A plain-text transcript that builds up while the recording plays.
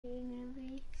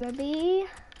Maybe.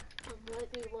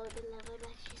 Won't be World 11.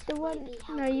 The one.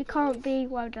 No, you can't be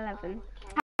World 11.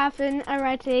 Okay. Haven't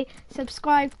already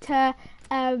subscribed to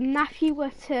Matthew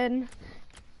Wotton,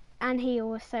 and he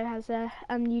also has a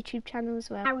YouTube channel as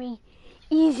well. Very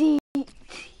easy. Which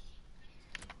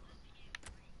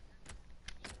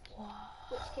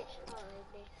kitchen are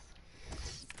this?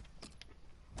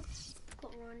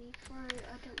 Got runny throat,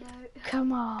 I don't know.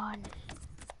 Come on.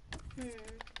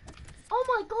 Oh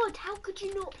my god, how could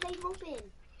you not play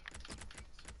Robin?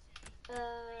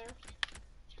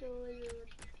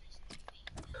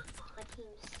 My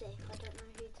team's sick, I don't know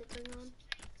who to bring on.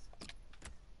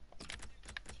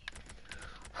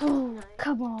 Oh, no.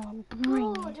 Come on,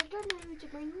 bring God, it. I don't know who to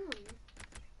bring on.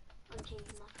 I'm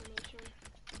changing my formation.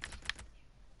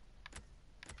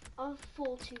 I'll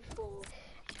 4-2-4.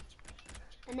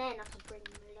 And then I can bring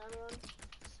Miller on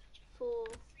for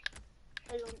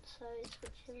Alonso,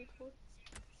 switch him for.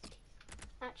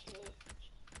 Actually,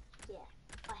 yeah,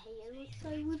 I hate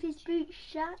Alonso with his boots,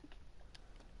 Jack.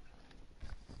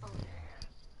 Oh.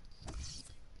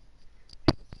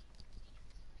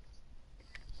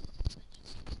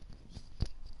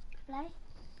 Play?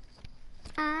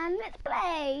 And let's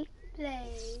play.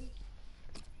 Play.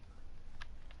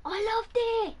 I love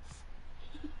this!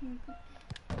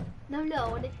 No, I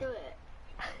want to do it.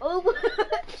 Oh,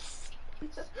 whoops!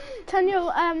 Turn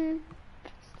your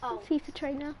FIFA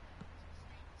trainer.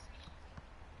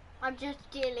 I'm just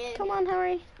chilling. Come on,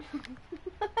 hurry.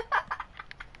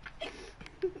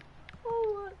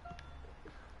 Oh.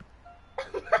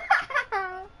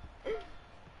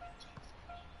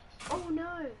 Oh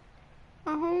no.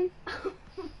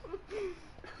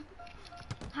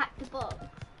 Hack the box.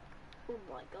 Oh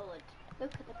my god.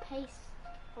 Look at the pace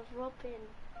of Robin.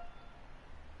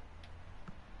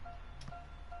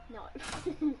 No.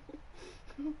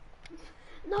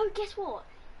 No, guess what?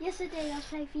 Yesterday I was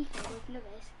playing FIFA with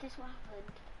Lewis. Guess what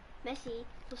happened? Messi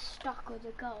was stuck on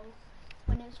the goal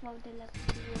when it was World 11.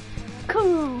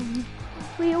 Come on.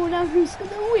 We all know who's going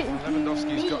to win.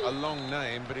 Lewandowski's got a long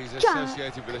name, but he's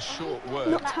associated with a short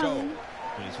word, goal.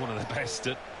 He's one of the best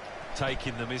at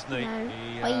taking them, isn't he?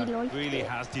 No, he really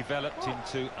has developed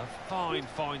into a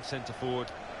fine centre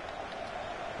forward.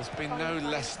 There's been no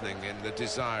lessening in the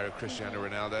desire of Cristiano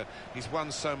Ronaldo. He's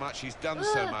won so much, he's done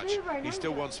so much, he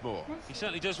still wants more. He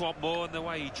certainly does want more, and the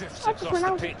way he drifts across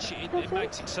the pitch, it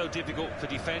makes it so difficult for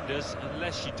defenders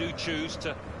unless you do choose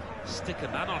to stick a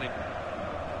man on him.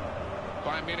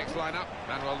 Bayern Munich's lineup,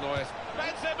 Manuel Neuer.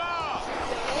 Benzema!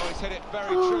 Oh, he's hit it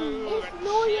very true, and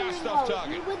just off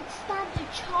target. He wouldn't stand a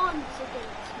chance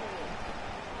against me.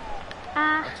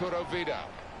 Arturo Vidal.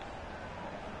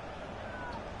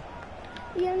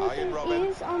 The only thing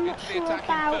is, I'm not sure about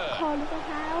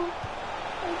Carvajal.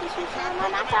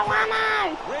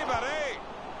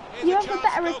 You have a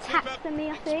better attack than me,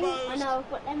 I think. I know, I've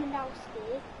got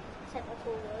Lewandowski, centre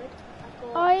forward.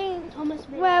 Thomas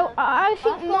Miller. Well, I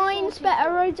think mine's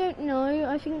better, I don't know.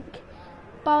 I think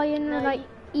Bayern are like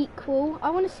equal. I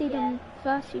want to see them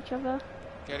verse each other.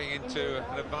 Getting into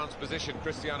an advanced position,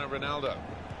 Cristiano Ronaldo.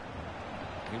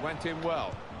 He went in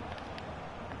well.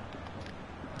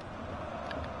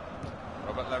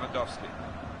 Robert Lewandowski.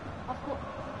 I've got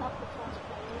fast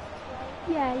players.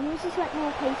 Yeah, yours is like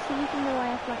more pacey, even though I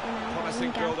have like Ronaldo.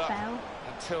 Promising build-up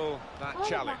until that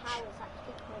challenge.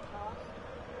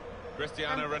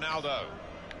 Cristiano Ronaldo.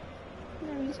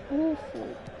 No, he's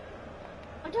awful.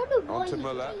 I don't know why. On to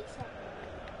Muller.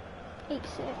 8-6.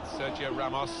 Sergio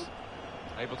Ramos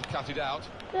able to cut it out.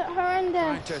 Look, horrendous.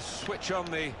 Trying to switch on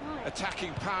the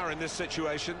attacking power in this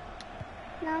situation.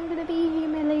 Now I'm going to be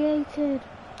humiliated.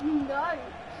 No.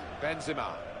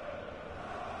 Benzema.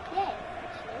 Yeah,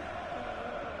 actually.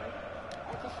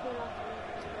 I just feel like I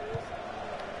need to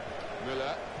lose.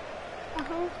 Müller.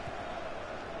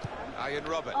 Ian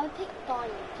Robert. I'll pick Bayern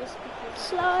just because.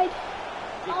 Slide.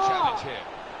 Good challenge here.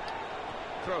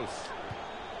 Kroos.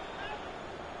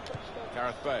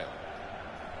 Gareth Bale.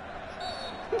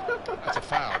 That's a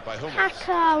foul by Hummels.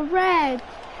 Hacker, red.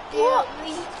 What?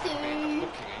 Me too.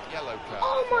 Looking at yellow card.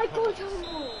 Oh my god,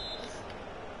 Hummels.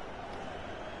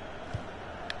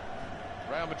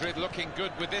 Real Madrid looking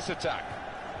good with this attack.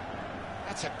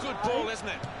 That's a good ball, isn't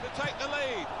it? To take the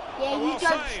lead. Yeah, you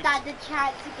don't stand a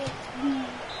chance against me.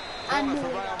 And for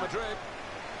Real Madrid.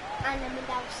 And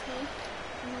Lewandowski.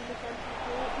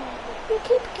 Your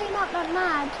keeper came out like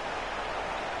mad.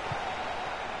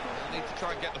 They'll need to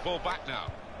try and get the ball back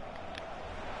now.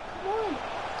 Come on.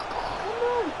 Come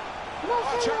on.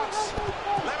 Oh, chance.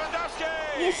 Lewandowski.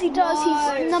 Yes, he does.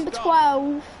 He's number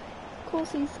 12. Of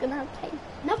course, he's going to have pace.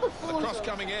 Number 4. The cross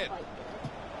coming in.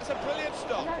 It's a brilliant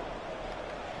stop.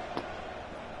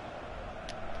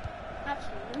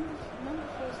 Number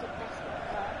 4 is the best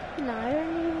player. No,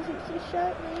 only uses his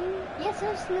shirt, mate. Yes,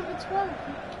 that's number 12.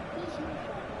 He's your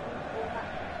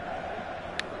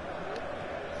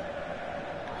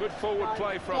Good forward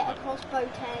play from them. them. Crossbow 10.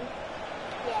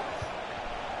 Yes.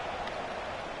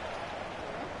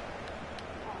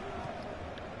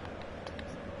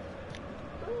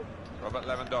 Robert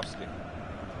Lewandowski.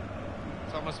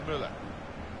 Thomas Müller.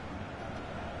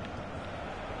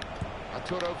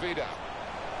 Arturo Vidal.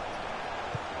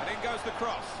 And in goes the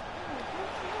cross.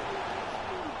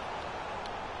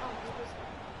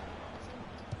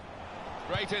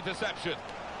 Great interception.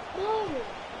 No.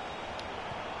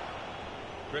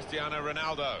 Cristiano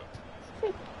Ronaldo.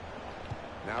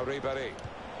 Now Ribéry.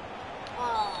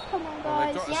 Oh. Come on, Well,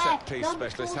 they've guys. got a set-piece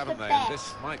specialist, haven't they? And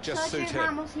this might just suit him.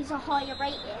 Ramos is a higher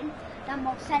rating than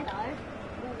Marcelo.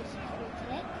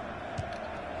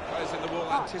 Players in the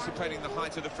wall anticipating the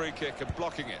height of the free kick and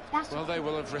blocking it. Well, they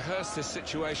will have rehearsed this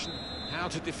situation, how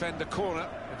to defend the corner.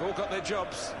 They've all got their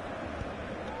jobs.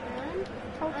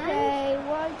 Okay,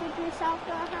 why did yourself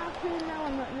not happen? No,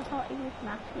 I'm not in the party with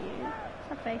Matthew.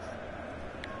 Her face.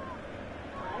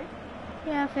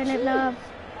 Yeah, Philip, love.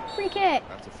 Free kick.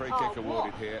 That's a free kick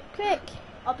awarded here. Quick.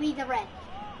 I'll be the ref.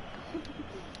 Oh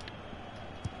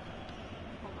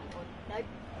my god, nope.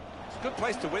 It's a good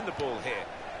place to win the ball here.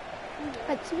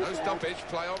 No stoppage,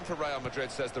 play on for Real Madrid,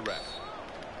 says the ref.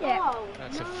 Yeah. Oh,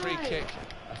 That's no. a free kick,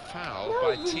 a foul No,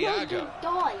 by he Thiago.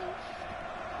 dive.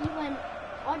 He went,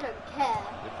 I don't care.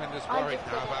 Defenders I worried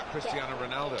just now did about it. Cristiano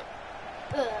Ronaldo.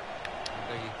 Ugh.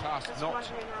 The pass That's not why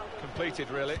Ronaldo completed,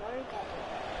 plays. really. Sorry, get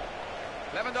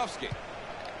it. Lewandowski.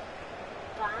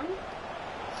 Van.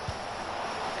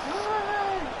 No.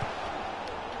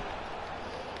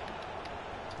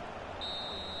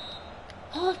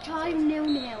 Half time 0-0. It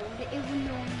will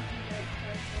not be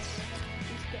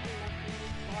He's getting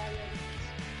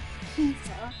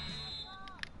Keeper.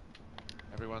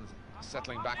 Everyone's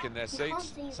settling back in their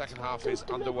seats. Second half is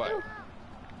underway.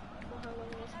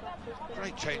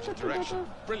 Great change of direction.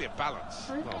 Brilliant balance.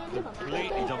 Well,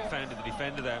 completely dumbfounded the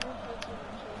defender there.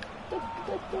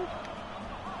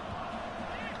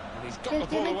 And he's got the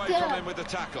ball away from him with the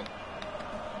tackle.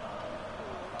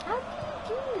 How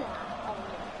do you do that?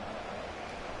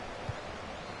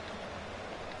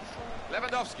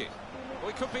 Lewandowski. Oh,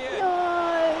 he could be in.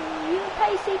 No, you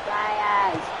pacey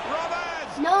players.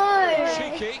 Roberts! No!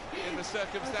 Cheeky in the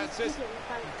circumstances.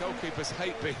 Goalkeepers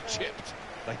hate being chipped.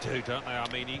 They do, don't they? I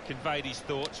mean, he conveyed his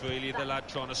thoughts, really, the lad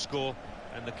trying to score,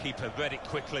 and the keeper read it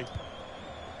quickly.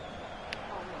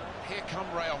 Here come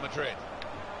Real Madrid.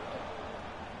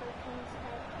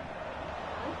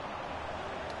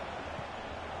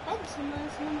 Benson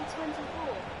was number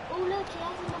 24. Oh look, he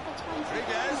has a number 24.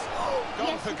 Rodriguez, gone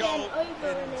Yes, for again, goal over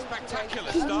in and spectacular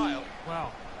over. style.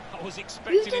 Well, I was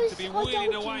expecting him to be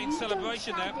wheeling away in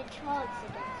celebration there. now.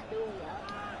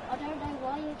 I don't know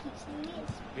why you keep saying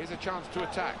this. Here's a chance to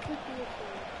attack. Could be a goal.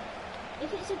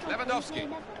 If it's a drop, Lewandowski.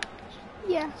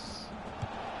 Yes.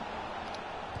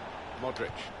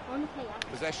 Modric.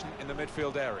 Possession in the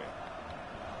midfield area.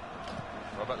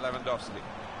 Robert Lewandowski.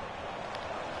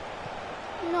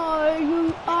 No,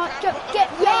 you are Can't just put get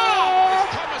them there.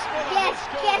 It's Thomas Müller Yes, who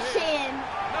scored get here. in.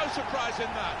 No surprise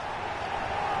in that.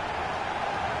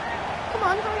 Come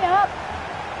on, hurry up.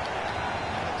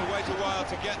 Had to wait a while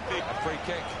to get the free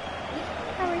kick.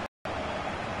 Hurry.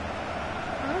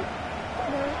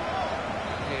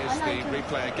 Here's the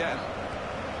replay again.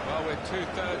 Well, we're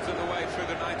 2/3 of the way through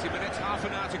the 90 minutes, half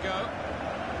an hour to go.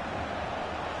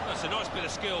 That's a nice bit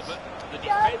of skill, but the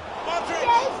defence... Modric!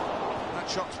 Yes. That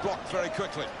shot's blocked very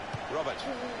quickly. Robert.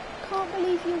 Can't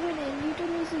believe you're winning. You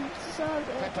don't even deserve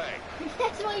it. Pepe.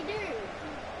 That's what I do.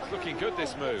 It's looking good,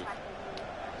 this move.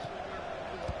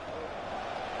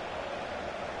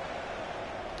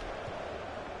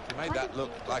 He made that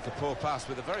look like a poor pass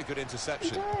with a very good You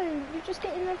interception. don't. You're just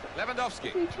getting Lewandowski.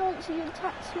 every chance your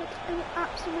attacks look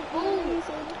absolutely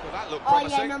amazing. Well, that looked Oh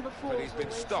promising, yeah, number 4 but he's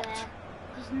been stopped.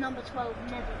 Because number 12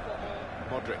 never got it.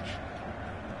 Modric.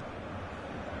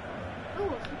 Oh, I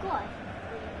forgot.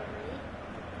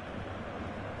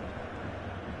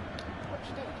 Watch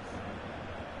this.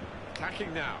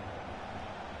 Attacking now.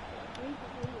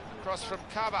 Cross from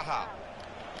Carvajal.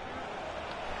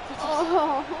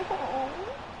 Oh.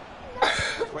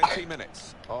 20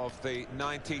 minutes of the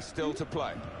 90 still to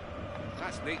play.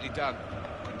 That's neatly done.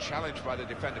 And challenged by the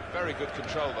defender. Very good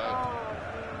control, though.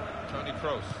 Toni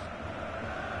Kroos.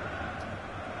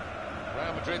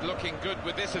 Real Madrid looking good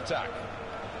with this attack.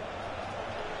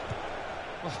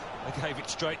 Well, they gave it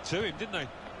straight to him, didn't they?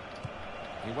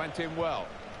 He went in well.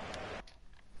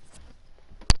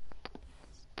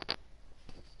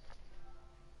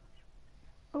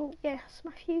 Yes,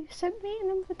 Matthew sent me an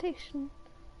invitation.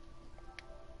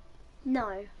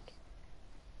 No.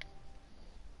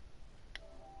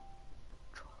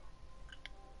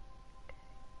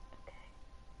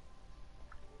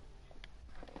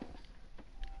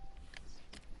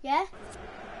 Yeah?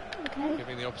 Okay.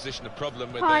 Giving the opposition a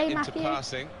problem with Hi, the Matthew.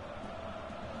 interpassing.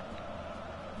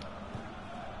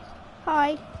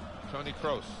 Hi. Tony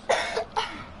Kroos.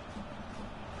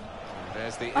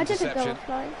 There's the I didn't go interception.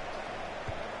 offline.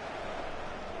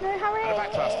 No, hurry. And a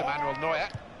back pass to Manuel Neuer.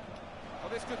 Oh,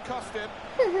 this could cost him.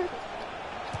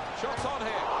 Shots on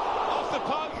here. Off the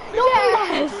puck.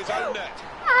 Yes. To his own net.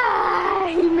 Ah,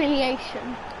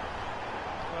 humiliation.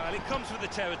 Well, it comes with the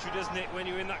territory, doesn't it, when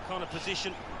you're in that kind of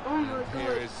position? Oh my Here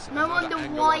god. is No another wonder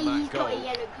angle why on that he's got a goal.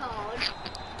 yellow card.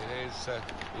 It is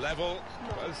level.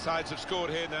 Both sides have scored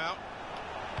here now.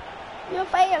 You're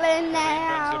failing Karim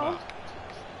now.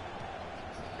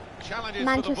 Benzema. Challenges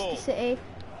for the ball. Manchester City.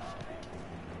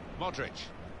 Modric.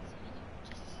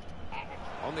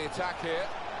 On the attack here.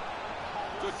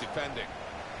 Good defending.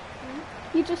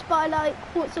 You just buy like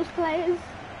lots of players.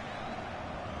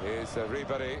 Here's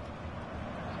Ribéry.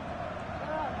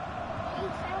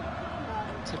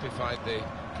 Typified the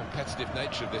competitive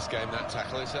nature of this game, that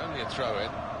tackle. It's only a throw-in.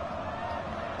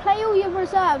 Play all your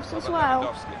reserves as Robert well.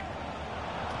 Lewandowski.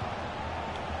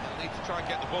 They'll need to try and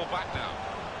get the ball back now.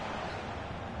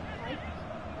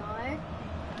 No.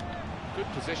 Good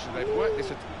position, they've worked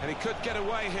this, and he could get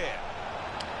away here.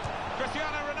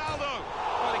 Cristiano Ronaldo!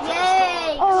 Well, he could have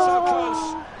Yay! scored. So close.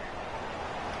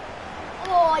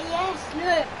 Oh yes,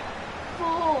 look.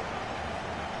 4.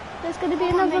 There's going to be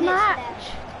 4 another minutes match.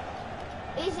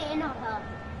 left. Is it another?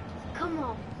 Come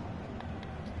on.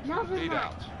 Another Feed match.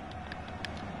 out.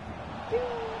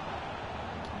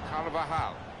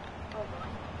 Carvajal.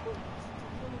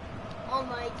 Oh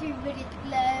my, 2 minutes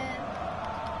left.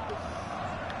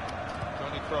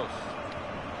 Tony Kroos.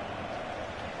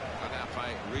 Got out by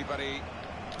Ribéry.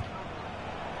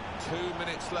 2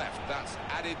 minutes left. That's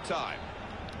added time.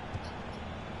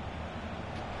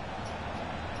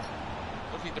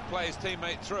 Looking to play his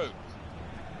teammate through.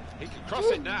 He can cross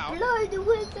it now. Blow the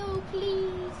whistle,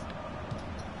 please.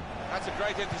 That's a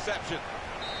great interception.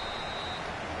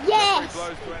 Yes!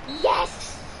 Blows to end.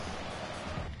 Yes!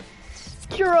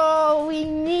 Draw. We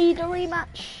need a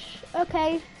rematch.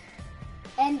 Okay.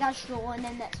 And that's draw, and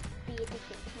then let's be a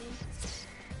different team.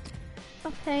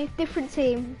 Okay. Different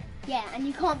team. Yeah, and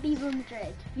you can't be Real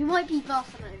Madrid. You might be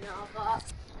Barcelona, but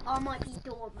I might be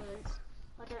Dortmund.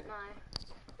 I don't know.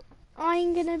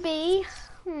 I'm gonna be.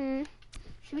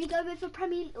 Should we go with a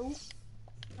Premier League? Oh,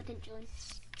 I didn't join.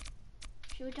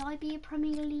 Should I be a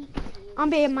Premier League team? I'm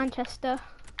being Manchester.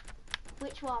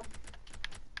 Which one?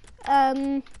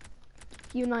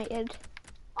 United.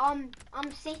 I'm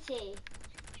City.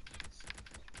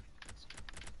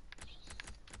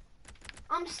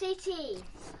 I'm City.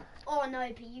 Oh no,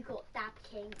 but you got Dab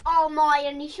King. Oh my,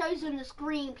 and he shows on the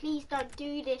screen. Please don't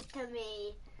do this to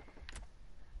me.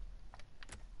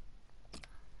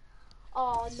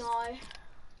 Oh no.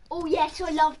 Oh yes,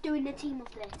 I love doing the team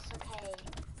of this. Okay.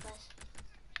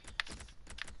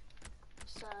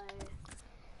 So.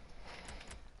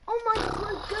 Oh my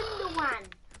god, Gundogan.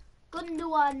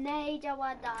 Gundogan.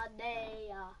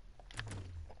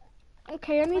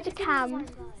 Okay, I need a cam.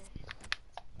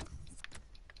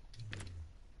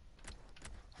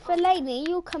 Fellaini,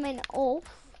 you're coming off.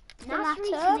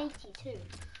 Nasri's Matter. an 82.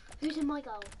 Who's in my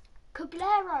goal?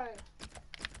 Caballero.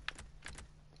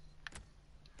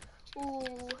 Oh,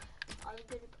 I'm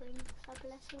gonna bring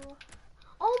Sabalesso.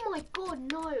 Oh my god,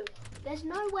 no. There's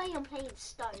no way I'm playing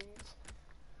Stones.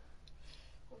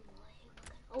 Oh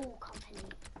my, oh, Company.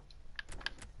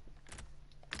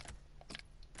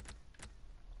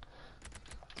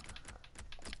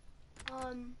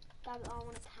 I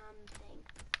want a cam thing.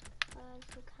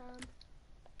 So cam.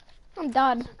 I'm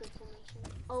done. That's a good formation.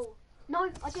 Oh, no,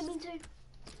 I didn't mean to.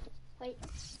 Wait.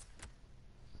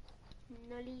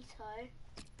 Nolito.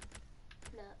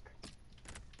 Look.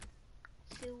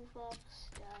 Silver,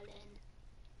 Sterling.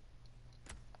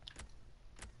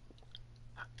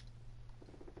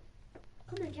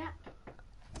 Come on, Jack.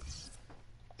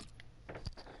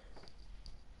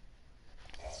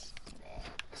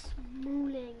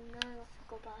 Smalling. No, I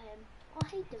forgot about him. I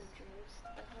hate doing drills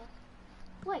together.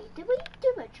 Wait, did we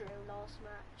do a drill last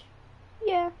match?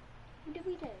 Yeah. What did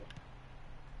we do?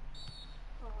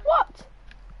 Oh, What?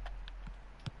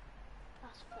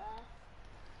 that's fair.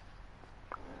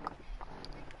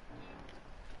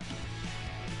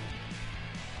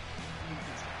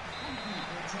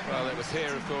 Well, it was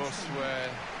here, of course, where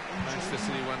Manchester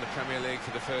City won the Premier League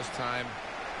for the first time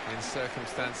in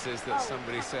circumstances that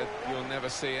somebody said you'll never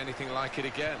see anything like it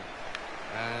again.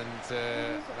 And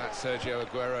that Sergio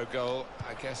Aguero goal,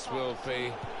 I guess, will be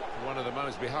one of the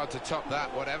moments. It'll be hard to top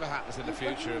that, whatever happens in the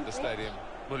future of the stadium.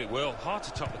 Well, it will. Hard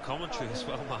to top the commentary as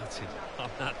well, Martin, on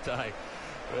that day.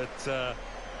 But,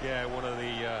 yeah, one of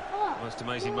the most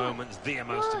amazing moments, the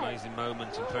most amazing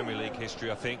moment in Premier League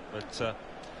history, I think. But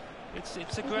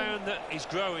it's a ground that is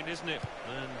growing, isn't it?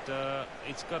 And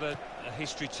it's got a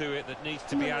history to it that needs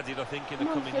to be added, I think, in the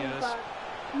coming years.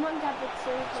 Come on, David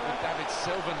Silva. It's with David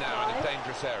Silva now in a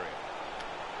dangerous area.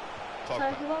 So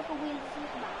whoever wins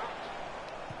this match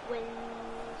wins.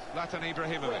 Zlatan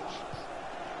Ibrahimovic.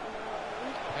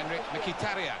 Henrik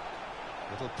Mkhitaryan.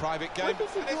 Little private game. And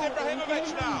it's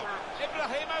Ibrahimovic now.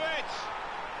 Ibrahimovic.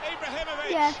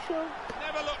 Yeah, sure.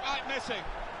 Never looked like missing.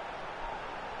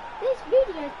 This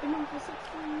video's been on for 16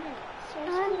 minutes, so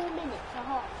it's 4 minutes a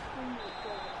half.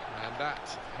 And that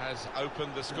has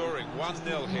opened the scoring.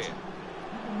 1-0 here.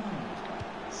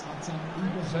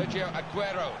 Sergio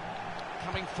Aguero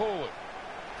coming forward.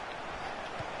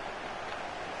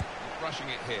 Rushing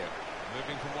it here.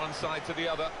 Moving from one side to the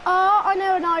other. Oh, I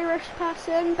know an Irish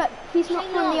person, but he's not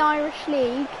Shane from Long. the Irish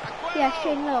league. Aguero! Yeah,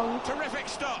 Shane Long. Terrific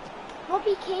stop.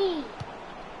 Robbie Keane.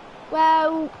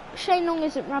 Well, Shane Long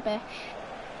isn't rubbish,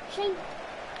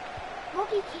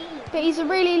 Robbie Keane. but he's a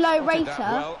really low Spotted rater. that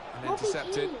well and Robbie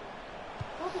intercepted. Keane.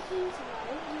 Robbie Keane's low.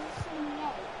 He's a same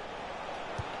low.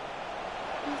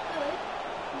 He's good.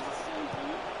 He's a safety.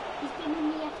 He's been in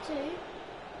the F2.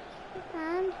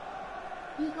 And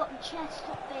He got chest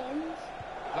top bins.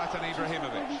 Zlatan Body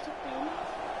Ibrahimovic. top bins.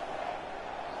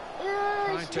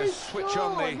 Trying to switch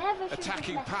on the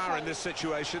attacking power in this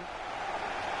situation.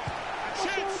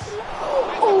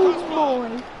 oh boy,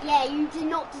 Yeah, you did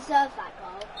not deserve that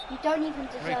goal. You don't even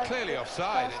deserve Very clearly the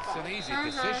offside. first It's an goal. easy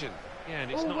decision. Yeah,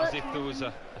 and it's All not as work if there was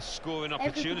a scoring Everything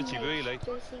opportunity, makes really.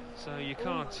 Jesse So you oh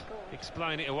can't my God.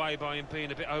 explain it away by him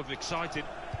being a bit overexcited.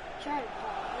 Joe,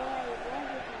 why would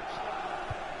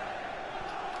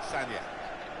you Sanya.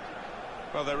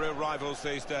 Well, they're real rivals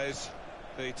these days.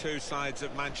 The two sides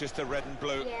of Manchester, red and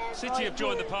blue. Yeah, City have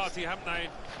joined the rivals. party, haven't they, in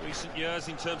recent years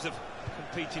in terms of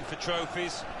competing for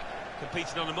trophies,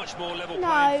 competing on a much more level No.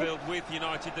 playing field with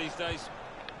United these days.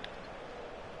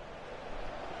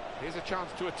 Here's a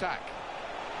chance to attack.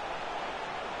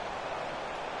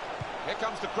 Here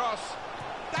comes the cross.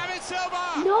 David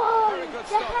Silva! No! Very good De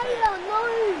stop Gea, here. no!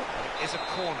 It is a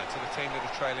corner to the team that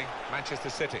are trailing, Manchester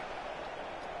City.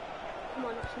 Come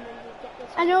on, Oxman, you get this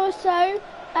and one. also,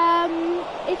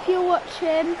 if you're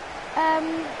watching,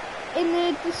 in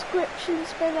the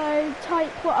descriptions below, type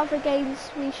what other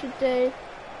games we should do.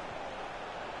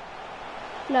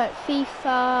 Like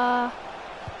FIFA,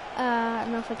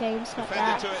 and other games like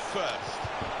Defender that. to it first.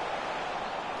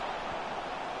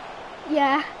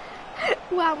 Yeah.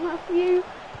 Wow, Matthew.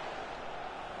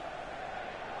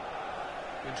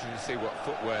 Interesting to see what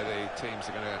footwear the teams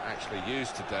are going to actually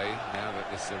use today, now that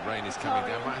this rain is coming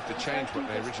down. Might have to change what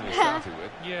they originally started with.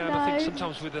 Yeah, and I think No.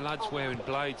 sometimes with the lads wearing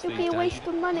blades It'll these be a days, waste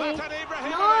of money. Zlatan Ibrahimovic!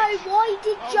 No, why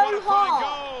did Oh, Joe what a fine Hart?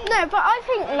 goal! No, but I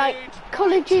think like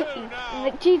Call of Duty, now.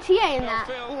 like GTA and that,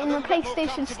 They'll feel a on the little bit more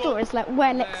PlayStation comfortable Store is like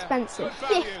well there. expensive. Good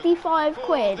value 55 for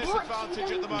quid.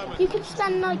 disadvantage at the moment. You could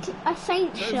spend like a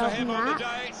Saint Two shirt for on him on the that.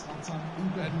 day.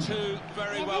 And two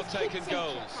very Yeah, well let's taken keep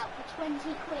goals. Saint shirts out for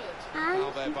 20 quid. And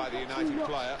Well there by the United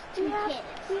player. we have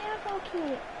Tickets. our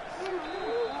kits.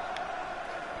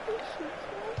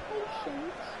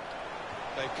 Patience.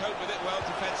 They cope with it well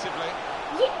defensively.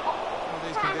 Yeah. Well,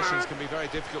 these conditions can be very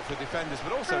difficult for defenders,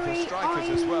 but also for Harry, strikers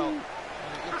as well. I'm And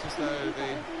it looks as though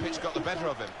the pitch got the better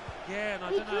of him. yeah, and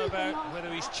I don't know about whether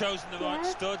he's chosen the right Yeah.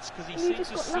 studs, because he You seemed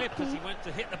just to got slip as lucky. he went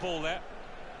to hit the ball there.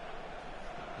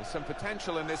 There's some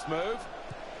potential in this move.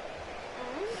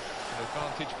 An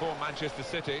advantage for Manchester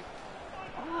City.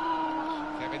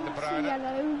 Kevin De That's a Bruyne.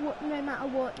 yellow. No matter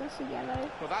what, that's a yellow.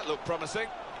 Well, that looked promising,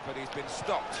 but he's been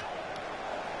stopped.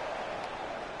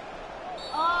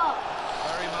 Oh,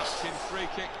 Very much in free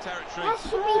kick territory. that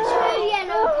should be 2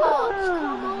 yellow cards.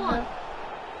 Come on.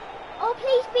 Oh,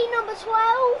 please be number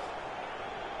 12.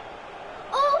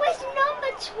 Oh, it's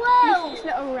number 12. This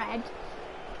little red.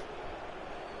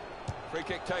 Free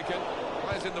kick taken.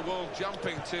 Players in the wall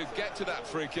jumping to get to that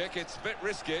free kick. It's a bit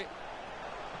risky.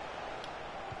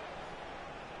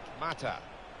 Mata.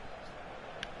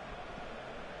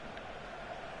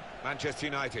 Manchester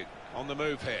United on the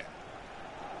move here.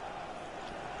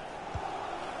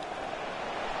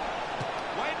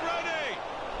 Wayne Rooney.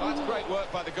 Well, that's great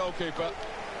work by the goalkeeper.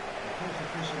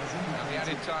 And the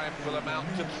added time will amount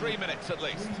to 3 minutes at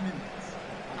least.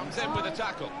 Comes in with a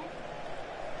tackle.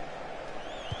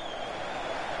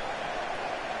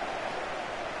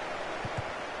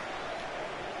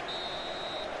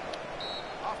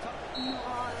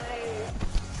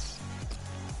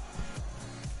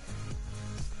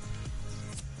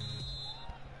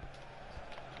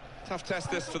 Tough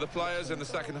test this for the players in the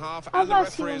second half, I've and the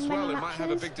not seen referee as many well, who might have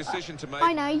a matches. big decision to make.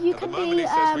 I know, you At the can moment be he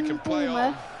says we can play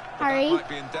on, Boomer, but Harry. that might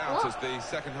be in doubt as the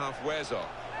second half wears on.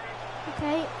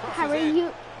 Okay, Crosses Harry,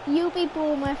 in. you'll be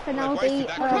Bournemouth and Well, I'll they've be wasted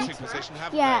that crossing position,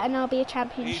 haven't yeah, they? and I'll be a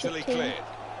championship Easily team. cleared.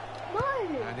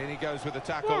 No. And in he goes with the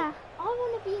tackle. Yeah. I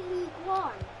want to be League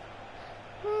One.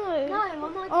 No. No, I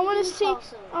want to I want to see.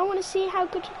 Newcastle. I want to see how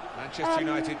good. Manchester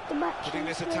United the match putting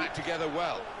this is. attack together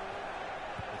well.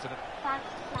 It's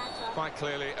Flatter. quite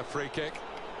clearly a free kick.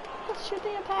 That should be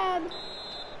a pen.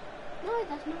 No,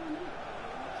 that's not me.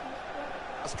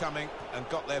 That's coming and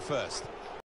got there first.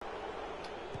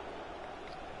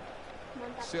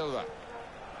 Silva.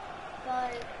 Go.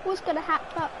 Who's gonna hack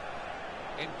that?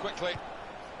 In quickly.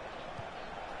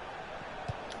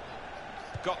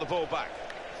 Got the ball back.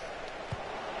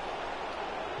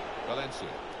 Valencia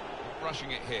rushing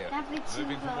it here. David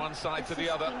Moving from Silva one side to the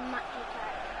other. assisting Matt Attack.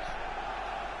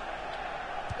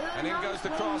 And in goes the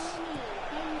cross.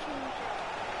 Game changer.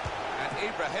 And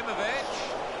Ibrahimovic.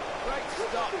 Great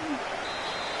stop.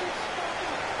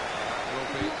 Will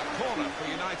be a corner for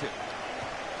United.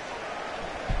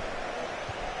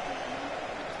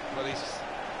 Well, he's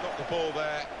got the ball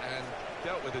there and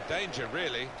dealt with the danger,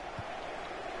 really.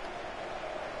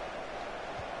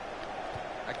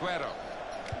 Aguero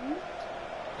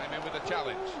came in with a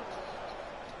challenge.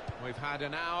 We've had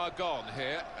an hour gone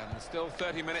here and still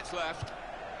 30 minutes left.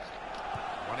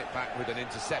 Won it back with an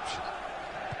interception.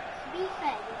 To be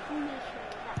fair, the formation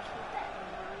is actually better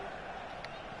than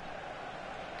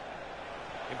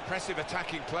mine. Impressive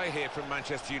attacking play here from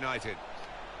Manchester United.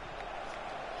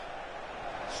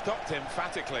 Stopped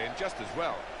emphatically and just as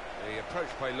well. The approach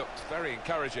play looked very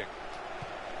encouraging.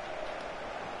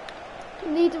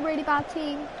 Need a really bad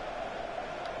team.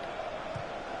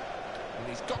 And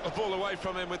he's got the ball away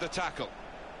from him with the tackle.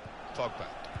 Pogba.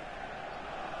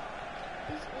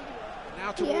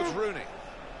 Now towards Rooney.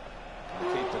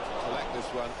 Keeper to collect this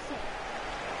one.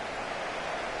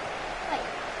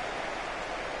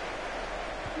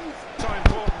 So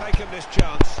important making this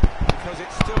chance because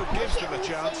it still gives them a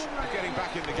chance of getting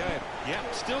back in the game. Yeah,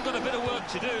 still got a bit of work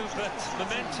to do, but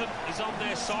momentum is on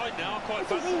their side now. Quite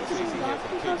It's easy here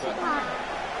for the keeper.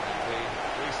 And they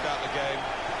restart the game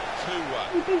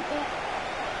 2-1. We beat it.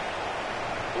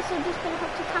 Guess I'm just gonna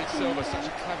have to tackle him Silva, such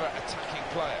again. a clever attacking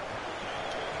player.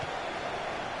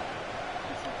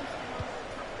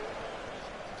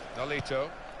 Nolito.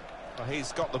 Well,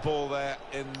 he's got the ball there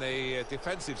in the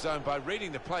defensive zone by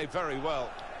reading the play very well.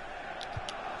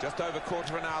 Just over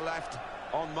quarter of an hour left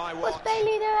on my watch. What's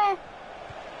Bailey doing?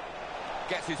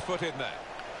 Gets his foot in there.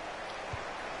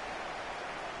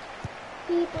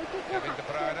 People, get your Kevin De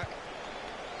hat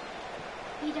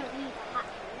Bruyne. You don't need a hat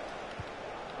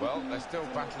trick. Well, they're still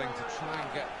battling to try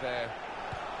and get their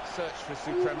search for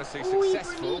supremacy All we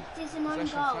successful. need is an own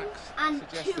Possession goal facts and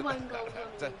suggest 2 that own goals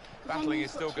on you. battling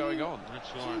is still going on. That's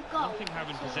Two right. goals. One thing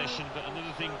having possession, but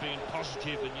another thing being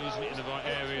positive and using it in the right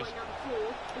areas.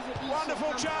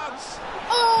 Wonderful chance!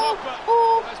 Oh,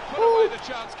 Pogba has put away the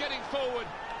chance, getting forward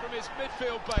from his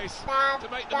midfield base to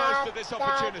make the most of this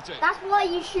opportunity. That's why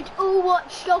you should all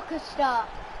watch Soccer Star.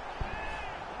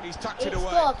 He's tucked it It's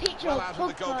away, got a picture well of out of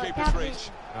the Pogba, goalkeeper's Gavin. reach.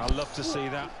 I'd love to see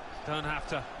that. Don't have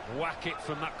to whack it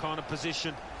from that kind of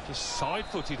position. Just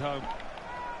side-footed home.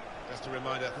 Just a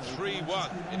reminder, 3-1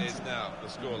 it is now, the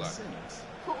scoreline.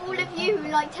 For all of you who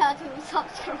like Turtles,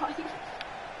 subscribe.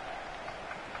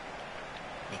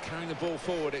 They're carrying the ball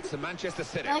forward, it's the Manchester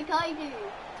City. Like I do.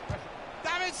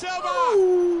 David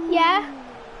Silva! Yeah.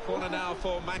 Corner now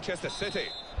for Manchester City.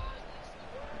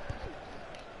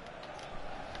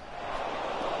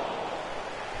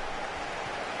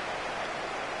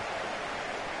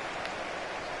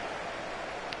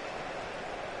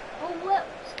 Oh, what?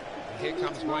 Here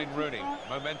comes Wayne Rooney,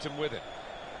 momentum with him.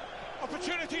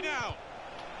 Opportunity now!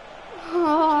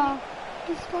 Oh,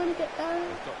 he's trying to get there.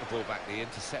 They've got the ball back, the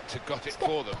interceptor got it Get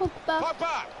for them. Pogba.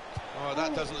 Pogba! Oh,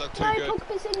 that doesn't look too No, good.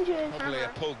 Pogba's injured. Probably a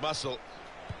pulled muscle.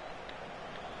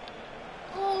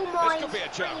 Oh my. This could be a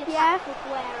chance. Yeah.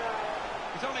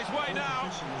 He's on his way now.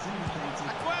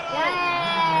 Aguero!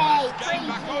 Yay! Game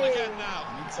back on again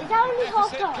now. Is that only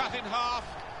half Deficit time? cut in half.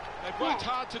 They've worked Yeah.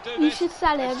 hard to do You this. should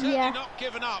sell They've him, certainly yeah. not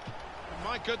given up. And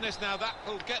my goodness, now that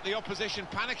will get the opposition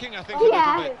panicking, I think, Oh, a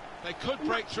yeah. little bit. They could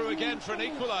break through again for an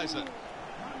equaliser.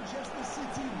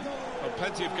 Well,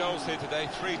 plenty of goals here today,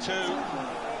 3-2.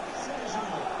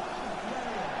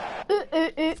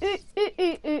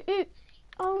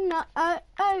 Oh no!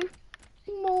 Oh,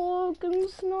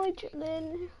 Morgan's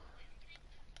Nigelin.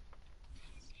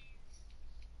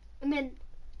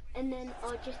 And then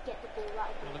I'll just get the ball right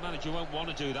Well, the manager won't want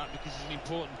to do that because he's an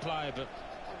important player, but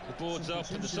The board's up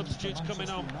and the substitutes coming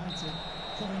on.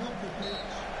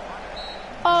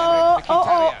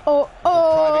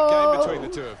 Private game between the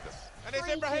two of them. And it's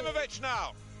Ibrahimovic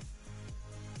now.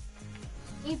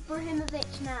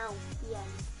 Ibrahimovic now. The end.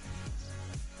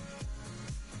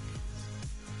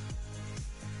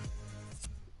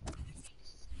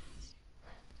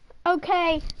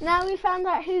 Okay, now we found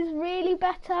out who's really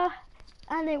better,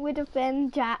 and it would have been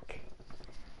Jack.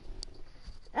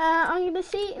 I'm gonna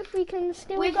see if we can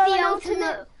still With go the an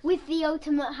ultimate, with the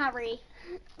ultimate Harry.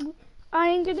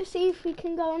 I'm gonna see if we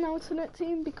can go an alternate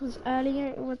team because earlier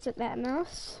it wasn't letting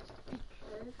us.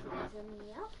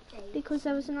 Because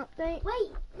there was an update.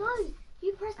 Wait, no,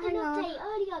 you pressed an Hang on. update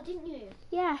earlier, didn't you?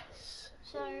 Yes.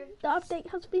 So The update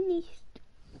has been released.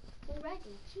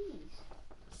 already, jeez.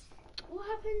 What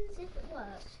happens if it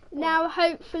works? Now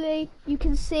hopefully you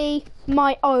can see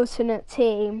my alternate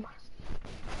team.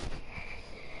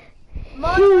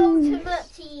 My ultimate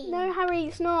team. No, Harry,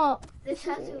 it's not. The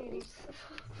Turtles.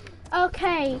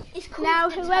 Okay, It's called now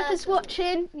the whoever's Turtles.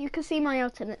 watching, you can see my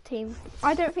alternate team.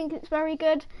 I don't think it's very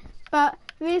good, but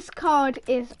this card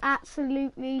is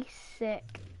absolutely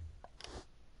sick.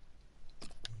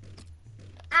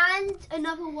 And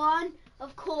another one,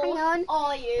 of course, Hang on.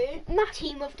 are you? Matthew.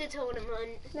 Team of the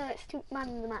tournament. No, it's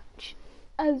man of the match.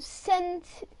 Oh,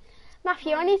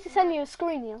 Matthew, I need to send you a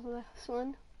screening of this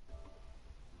one.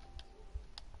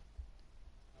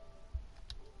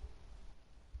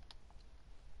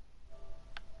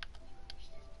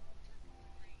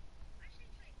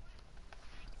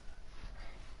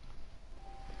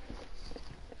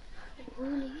 All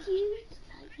of you,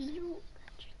 like little.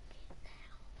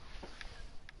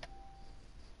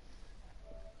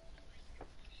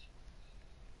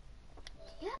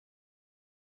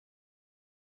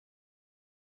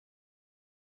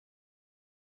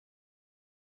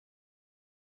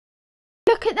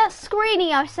 Look at that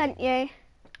screening I sent you.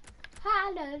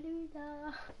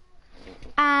 Hallelujah.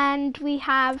 And we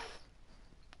have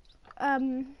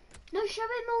No, show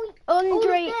him Andre.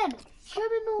 all of them. Show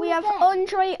him all We of have them.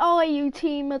 Andre Ayew,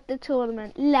 team of the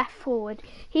tournament, left forward.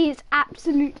 He is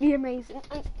absolutely amazing,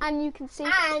 and you can see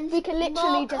And we can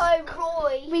literally Marco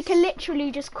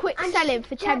just quick And sell him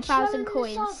for Jack, 10,000 show him the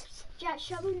coins. subs. Jack,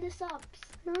 show him the subs.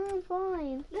 No,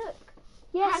 fine. Look.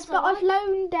 Yes, but I've Hazard,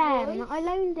 loaned them. Royce. I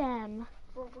loaned them.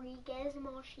 Rodriguez,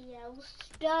 Martial,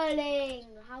 Sterling.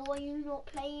 How are you not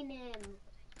playing him?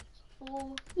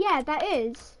 For Yeah, that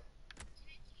is.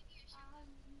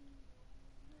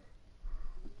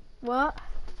 What?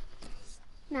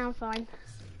 Now I'm fine.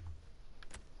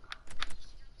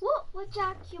 what? What?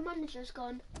 Jack, your manager's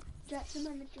gone. Jack, the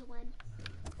manager went.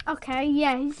 Okay,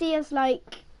 yeah, he has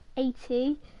like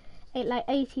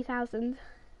 80,000.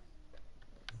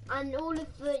 And all of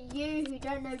you who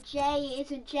don't know, Jay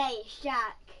isn't Jay, it's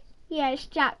Jack. Yeah, it's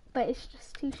Jack, but it's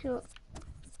just too short.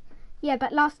 Yeah,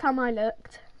 but last time I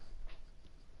looked.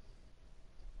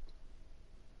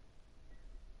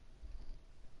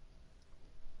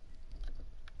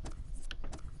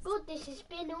 God, this has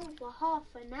been over half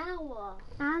an hour.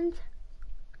 And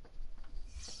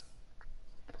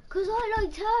Because I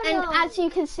like Turtle. And as you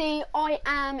can see, I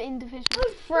am in Division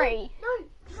 3. No,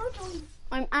 no, join.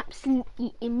 I'm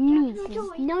absolutely amazing.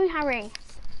 join. No, Harry.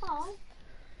 Bye.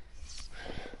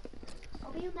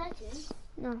 I'll be your legend.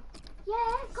 No. Yeah,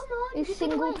 come on. It's you're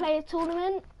gonna single win. player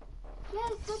tournament. Yeah,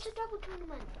 it's a double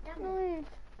tournament. Damn it. No.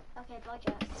 Okay, bye,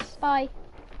 Jack. Bye.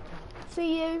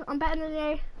 See you. I'm better than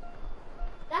you.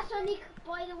 That's only,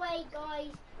 by the way, guys,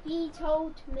 he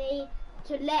told me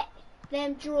to let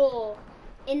them draw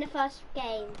in the first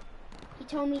game. He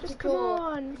told me Just to come draw.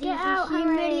 on. He's Get out, Harry.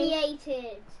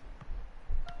 humiliated.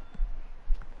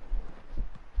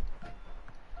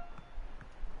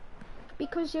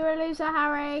 Because you're a loser,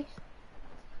 Harry.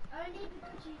 Only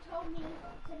because you told me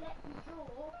to let them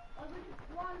draw. I would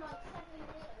have won like 7-0.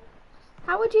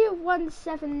 How would you have won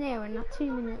 7-0 in like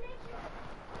 2 minutes?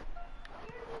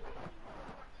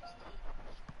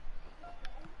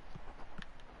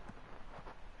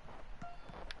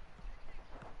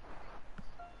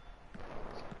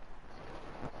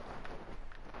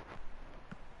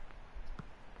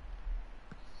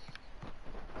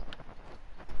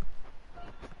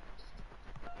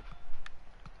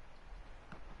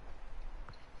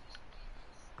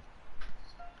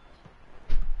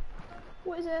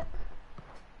 What is it?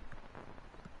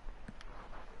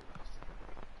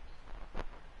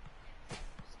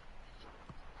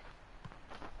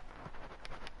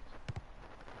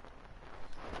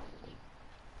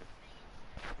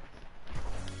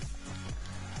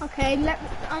 Okay,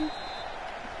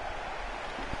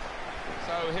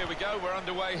 So here we go, we're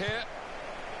underway here.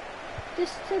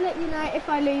 Just to let you know, if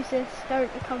I lose this, don't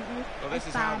accompany. Well, this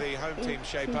is how the home team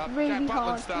shape up. Really Jack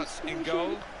hard. Butland starts in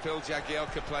goal. Phil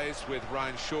Jagielka plays with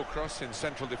Ryan Shawcross in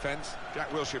central defence. Jack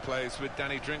Wilshere plays with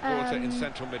Danny Drinkwater in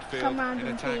central midfield. In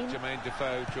attack, team. Jermaine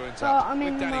Defoe joins Well, up I'm with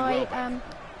in Danny my Welbeck.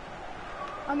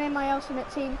 I'm in my ultimate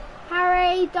team.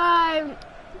 Harry, don't.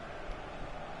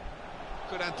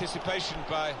 Good anticipation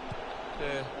by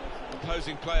the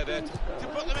opposing player there to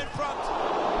put them in front.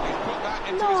 He's put that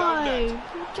into his own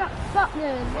net. Jack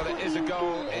Butland. Well, it is a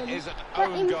goal. It is an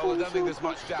own goal. I don't think there's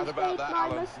much doubt about that,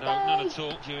 Alan. No, not at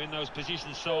all. You're in those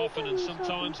positions so often, and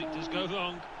sometimes it does go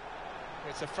wrong.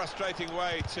 It's a frustrating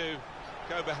way to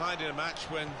go behind in a match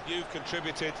when you've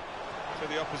contributed to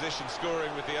the opposition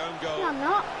scoring with the own goal. No, I'm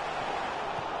not.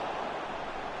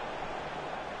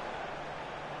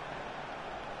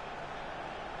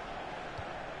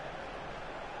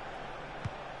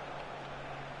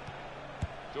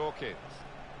 Dawkins.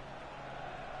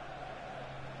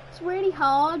 It's really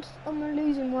hard on the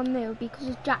losing 1-0 because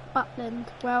of Jack Butland.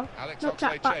 Well, Alex not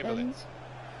Jack Oxlade-Chamberlain. Butland's.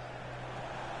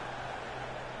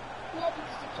 Yeah,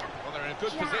 because of Jack. Well, they're in a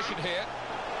good Jack. position here.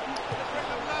 To bring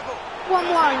them level.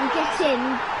 1-1, get in.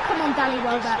 Come on, Danny Good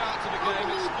Welbeck. start to the game.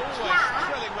 It's always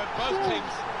thrilling when both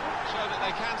teams show that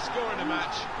they can score in a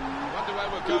match. Wonder where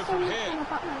we'll go from here.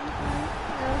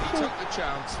 He took the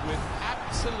chance with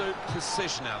absolute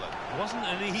precision, Alan. It wasn't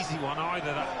an easy one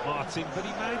either, that Martin, but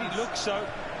he made it look so.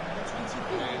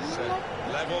 It's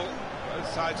level.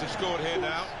 Both sides have scored here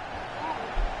now.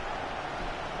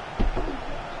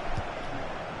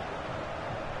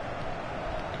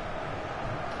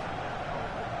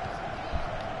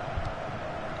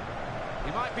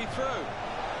 He might be through.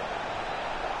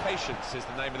 Patience is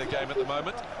the name of the game at the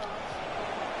moment.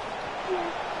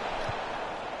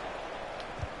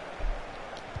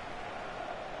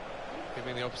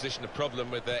 Giving the opposition a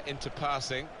problem with their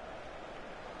interpassing.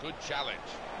 Good challenge.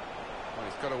 Well,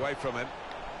 he's got away from him.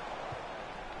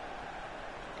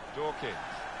 Dawkins.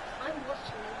 I'm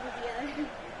watching the video.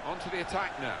 On to the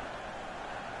attack now.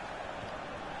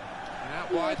 And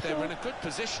out wide, they were in a good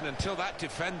position until that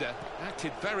defender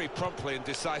acted very promptly and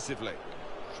decisively.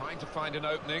 Trying to find an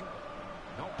opening.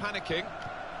 Not panicking.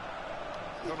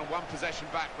 Gone on one possession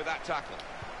back with that tackle.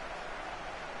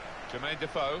 Jermaine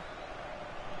Defoe.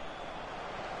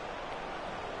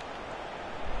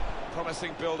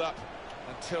 Promising build-up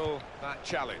until that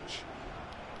challenge.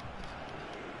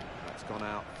 That's gone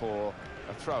out for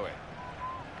a throw-in.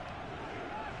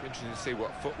 Interesting to see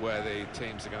what footwear the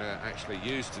teams are going to actually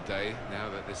use today now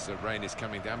that this rain is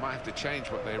coming down. Might have to change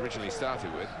what they originally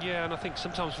started with. Yeah, and I think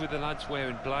sometimes with the lads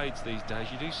wearing blades these days,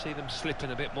 you do see them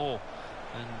slipping a bit more,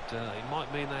 and it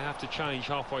might mean they have to change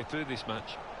halfway through this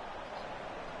match.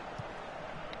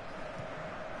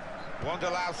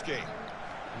 Wondolowski.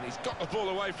 And he's got the ball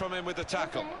away from him with the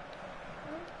tackle.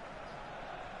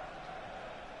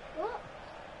 What?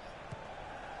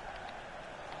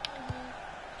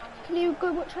 Can you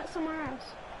go watch that somewhere else?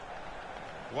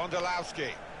 Wondolowski.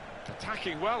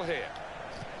 Attacking well here.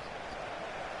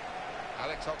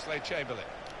 Alex Oxlade-Chamberlain.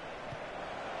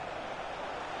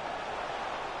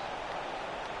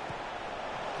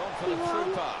 Gone for the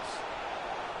through pass.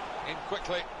 In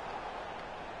quickly.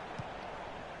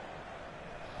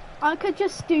 I could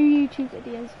just do YouTube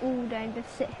videos all day and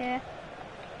just sit here.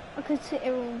 I could sit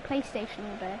here on PlayStation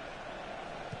all day.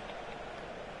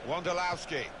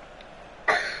 Wondolowski.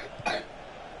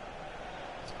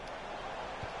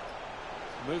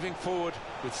 Moving forward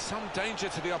with some danger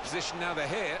to the opposition now they're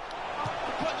here.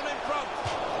 Put them in front.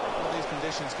 Well, these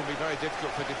conditions can be very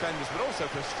difficult for defenders, but also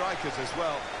for strikers as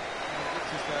well. It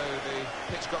looks as though the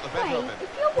pitch got the better of him. If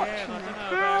you're watching Yeah, and I don't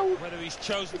that, know how... about whether he's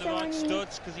chosen the right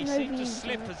studs, because he seemed to nobody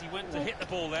slip done it. as he went to hit the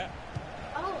ball there.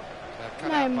 Oh.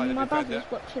 Cut out by No, the my defender.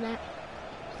 brother's watching it.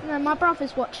 No, my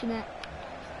brother's watching it.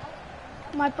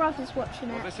 My brother's watching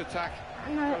Well, it. this attack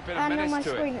And got a bit of on menace my to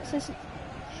screen it. it says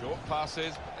Short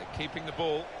passes, but they're keeping the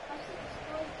ball.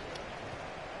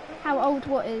 how old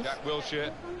what is. Jack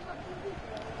Wilshere,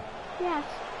 Yes,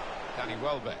 Danny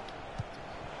Welbeck.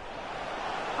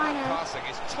 I know. Passing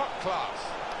is top class.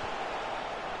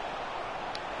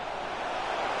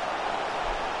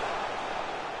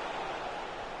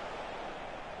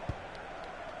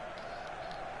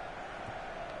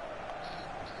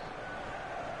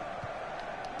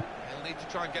 They'll need to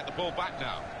try and get the ball back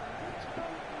now.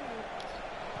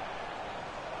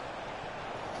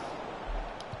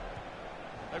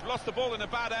 They've lost the ball in a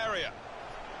bad area.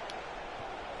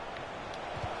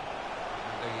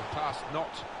 And the pass not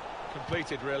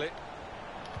completed, really.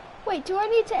 Wait, do I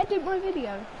need to edit my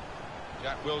video?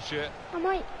 Jack Wilshere. I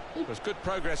might. There's good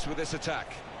progress with this attack.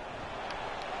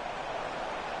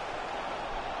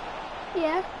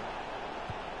 Yeah.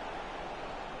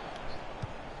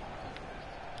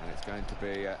 And it's going to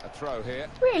be a throw here.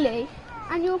 Really?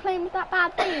 And you're playing with that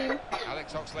bad team?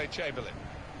 Alex Oxlade-Chamberlain.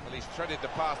 Well, he's threaded the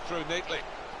path through neatly.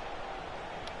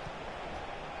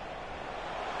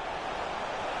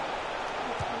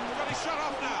 Got his shot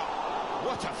off now.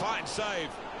 What a fine save.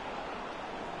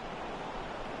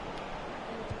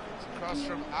 Cross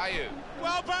from Ayew.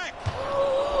 Well back.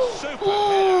 Super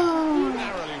header.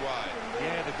 Narrowly wide.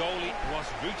 Yeah, the goalie was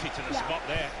rooted to the spot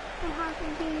there.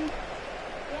 Yeah,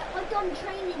 I've done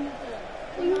training with him.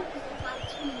 When I was about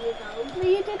 2 years old. No,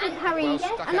 you didn't, Harry. Well And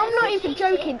stuck I'm out not foot. even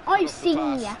joking. I've Off the seen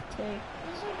pass. you too.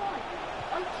 It's alright.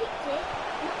 I kicked it.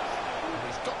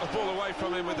 He's got the ball away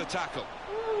from him with the tackle.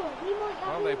 Oh, we might have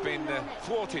Well, they've been one on it.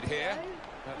 thwarted here.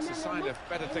 That's a sign of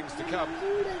better things to come.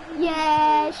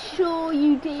 Yeah, sure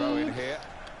you Throw in did. here.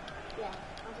 Yeah, I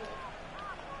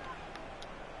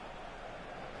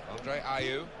did. Andre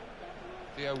Ayew.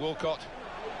 Theo Walcott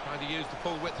trying to use the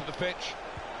full width of the pitch.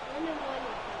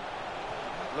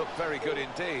 Looked very good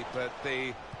indeed, but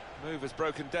the move has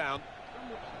broken down.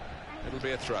 It'll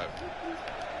be a throw.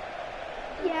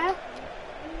 Yeah.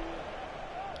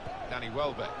 Danny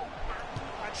Welbeck.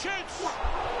 And shoots!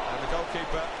 And the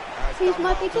goalkeeper has He's done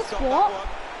my well to biggest stop that what? one.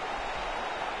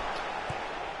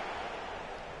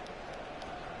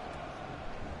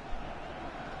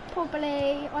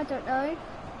 Probably, I don't know.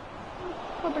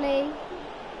 Probably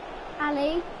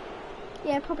Ali.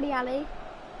 Yeah, probably Ali.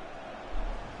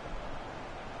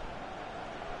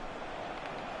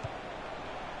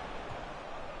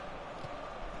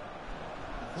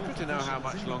 It's good to know how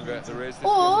much longer there is. This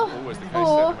Or, wasn't always the case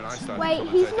certainly when I started wait,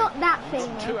 he's commentating. not that Got 2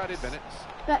 famous, added minutes.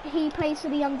 but he plays for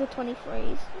the under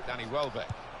 23s, Danny Welbeck.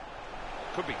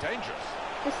 Could be dangerous.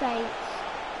 the Saints.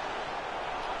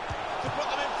 To put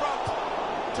them in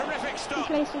front. Terrific He stop.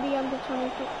 plays for the under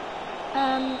 23.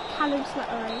 Callum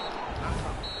Slattery.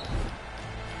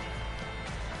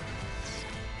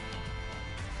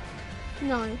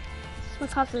 No, it's my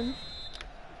cousin.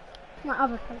 My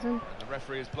other cousin. And the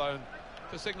referee has blown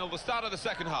to signal the start of the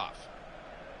second half.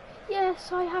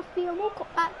 Yes, I have the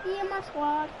Walcott back here in my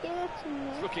squad. Get in It's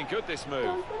there. looking good, this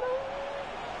move.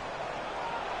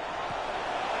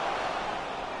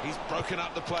 He's broken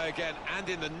up the play again, and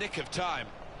in the nick of time.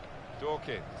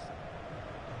 Dawkins.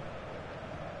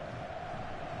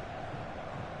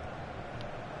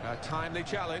 A timely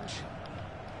challenge.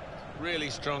 Really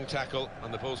strong tackle,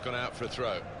 and the ball's gone out for a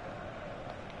throw.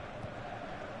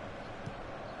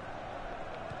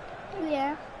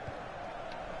 Yeah.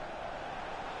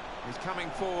 He's coming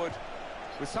forward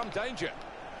with some danger.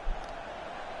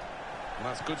 And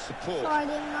that's good support Sliding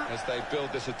that. as they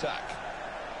build this attack.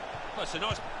 Well, it's a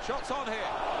nice... Shots on here.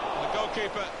 And the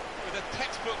goalkeeper with a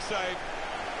textbook save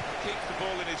keeps the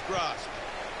ball in his grasp.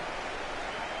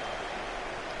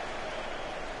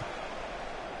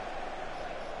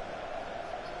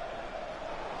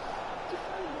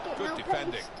 Good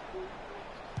defending.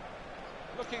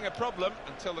 Looking a problem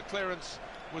until the clearance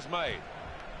was made.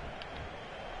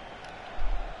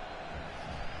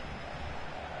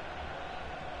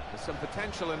 There's some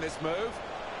potential in this move.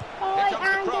 Oh, Here I comes the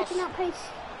am cross. getting that pace.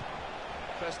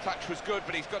 First touch was good,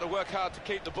 but he's got to work hard to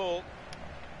keep the ball.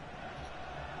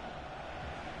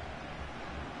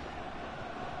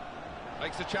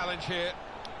 Makes the challenge here.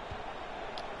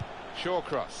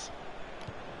 Shawcross.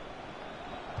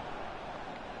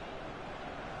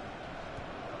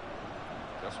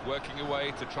 Just working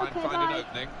away to try and Okay, find bye. an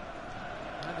opening.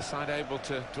 Neither side able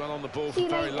to dwell on the ball See for you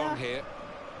very later. long here.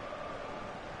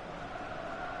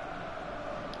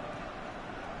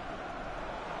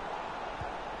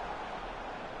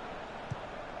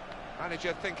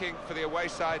 Manager thinking for the away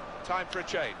side, time for a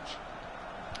change.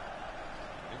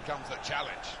 In comes the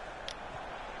challenge.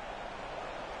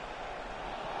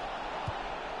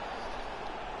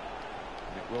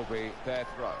 And it will be their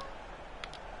throw.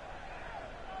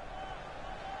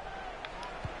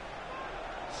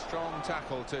 Strong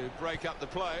tackle to break up the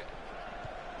play.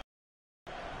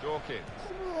 Dawkins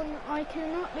Come on, I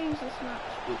cannot lose this match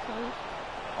because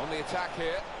on the attack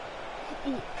here.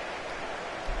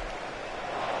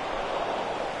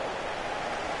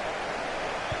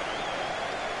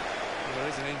 Well, there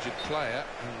is an injured player,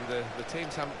 and the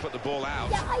teams haven't put the ball out.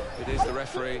 Yeah, It is the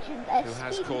referee mentioned their who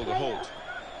has speedy called a player. halt.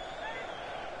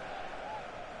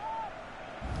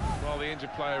 Well, the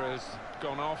injured player has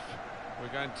gone off. We're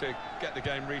going to get the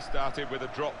game restarted with a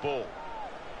drop ball.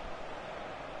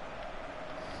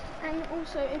 And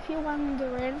also, if you're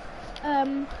wondering,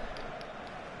 I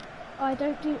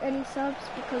don't do any subs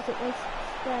because it was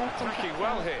their Attacking contract.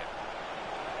 well here.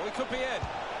 Well, he could be in.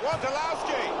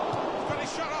 Wondolowski! He's got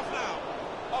his shot off now.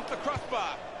 Off the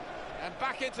crossbar. And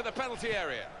back into the penalty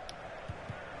area.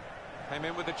 Came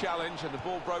in with the challenge and the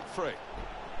ball broke free.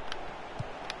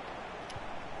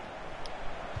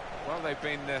 Well, they've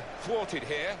been thwarted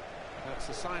here. That's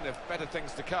a sign of better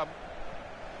things to come.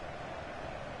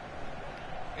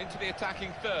 Into the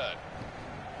attacking third.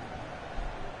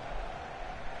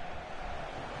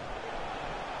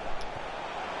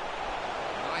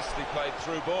 Nicely played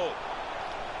through ball.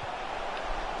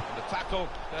 And the tackle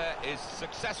there is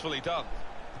successfully done.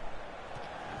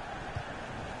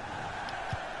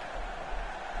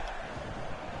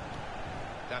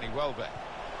 Danny Welbeck.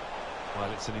 Well,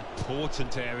 it's an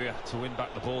important area to win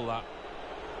back the ball, that.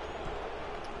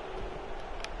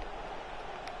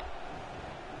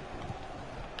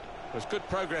 There's good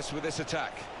progress with this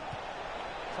attack.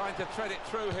 Trying to thread it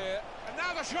through here. And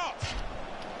now the shot!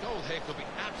 Goal here could be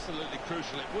absolutely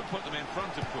crucial. It would put them in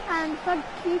front, of course. And thank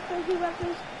you for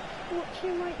whoever's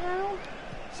watching right now.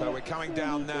 So we're coming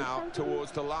down now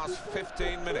towards the last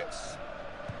 15 minutes.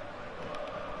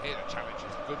 Here the challenge is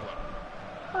a good one.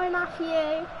 Hi,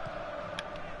 Matthew.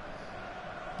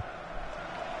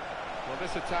 Well,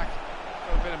 this attack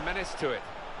got a bit of menace to it.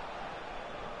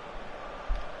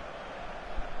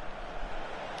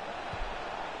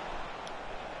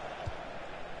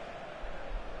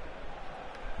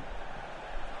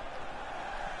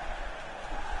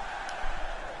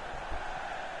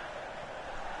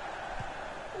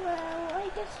 Well, I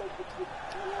guess I could take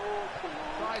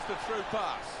Tries the through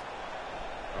pass.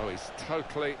 Oh, he's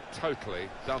totally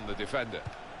done the defender.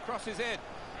 Crosses in.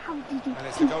 How did you And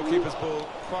it's the goalkeeper's ball,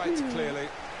 quite clearly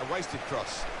a wasted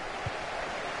cross.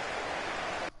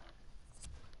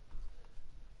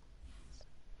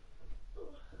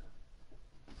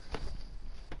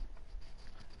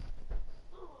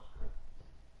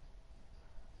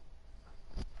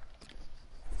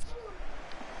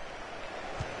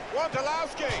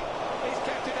 Wondolowski, he's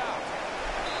kept it out.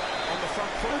 On the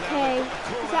front foot now, Okay, they've got the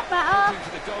corner, is that better? looking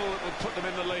for the goal that would put them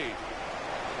in the lead.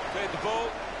 Cleared the ball.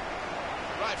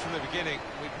 Right from the beginning,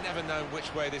 we've never known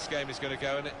which way this game is going to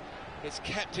go, and it's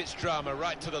kept its drama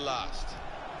right to the last.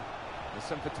 There's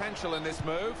some potential in this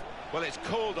move. Well, it's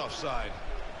called offside.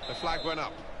 The flag went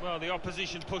up. Well, the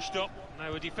opposition pushed up. They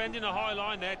were defending a high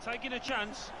line there, taking a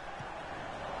chance.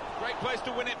 Great place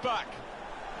to win it back.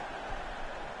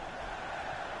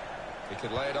 He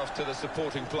could lay it off to the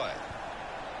supporting player.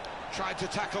 Tried to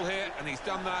tackle here, and he's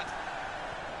done that.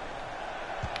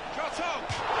 Shot on!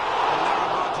 The narrow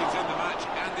margins in the match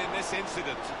and in this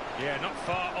incident. Yeah, not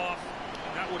far off.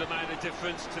 That would have made a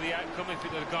difference to the outcome if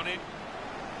it had gone in.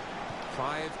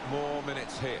 5 more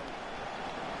minutes here.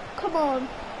 Come on,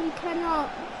 you cannot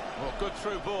Well, good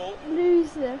through ball.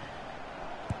 lose this.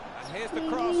 And here's the We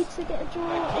cross. need to get a They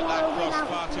draw put or that a win cross out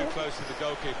far of too this. close to the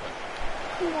goalkeeper.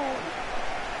 Come on.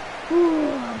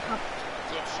 Ooh, I'm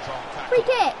happy. Good strong tackle. Free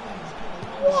kick!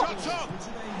 What? Shots on!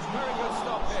 Very good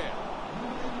stop here.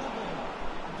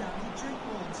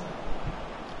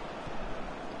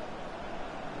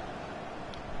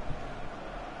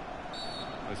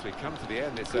 As we come to the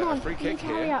end, it's Come a on, free you need kick to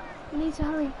hurry here. up. You need to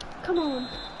hurry. Come on.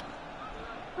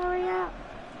 Hurry up.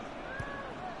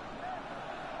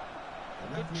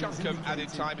 A good chunk of added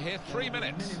time here, 3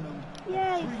 minutes.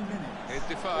 Yay. Here's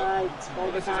Defoe. No,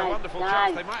 Oh, this is a no, wonderful no.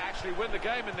 chance. They might actually win the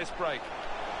game in this break.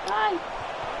 Go. An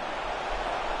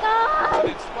Go.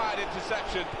 inspired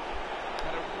interception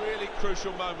at a really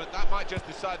crucial moment. That might just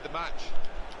decide the match.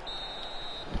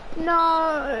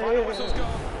 Final whistle's No.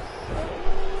 gone.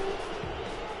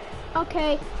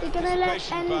 Okay, they're gonna let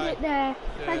Anticipation end by it there.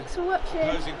 the Thanks for watching.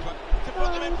 Closing to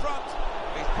put them in front.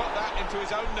 He's put that into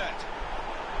his own net.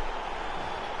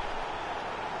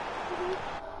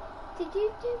 Did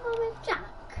you do one with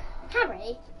Jack?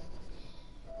 Harry?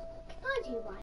 Can I do one?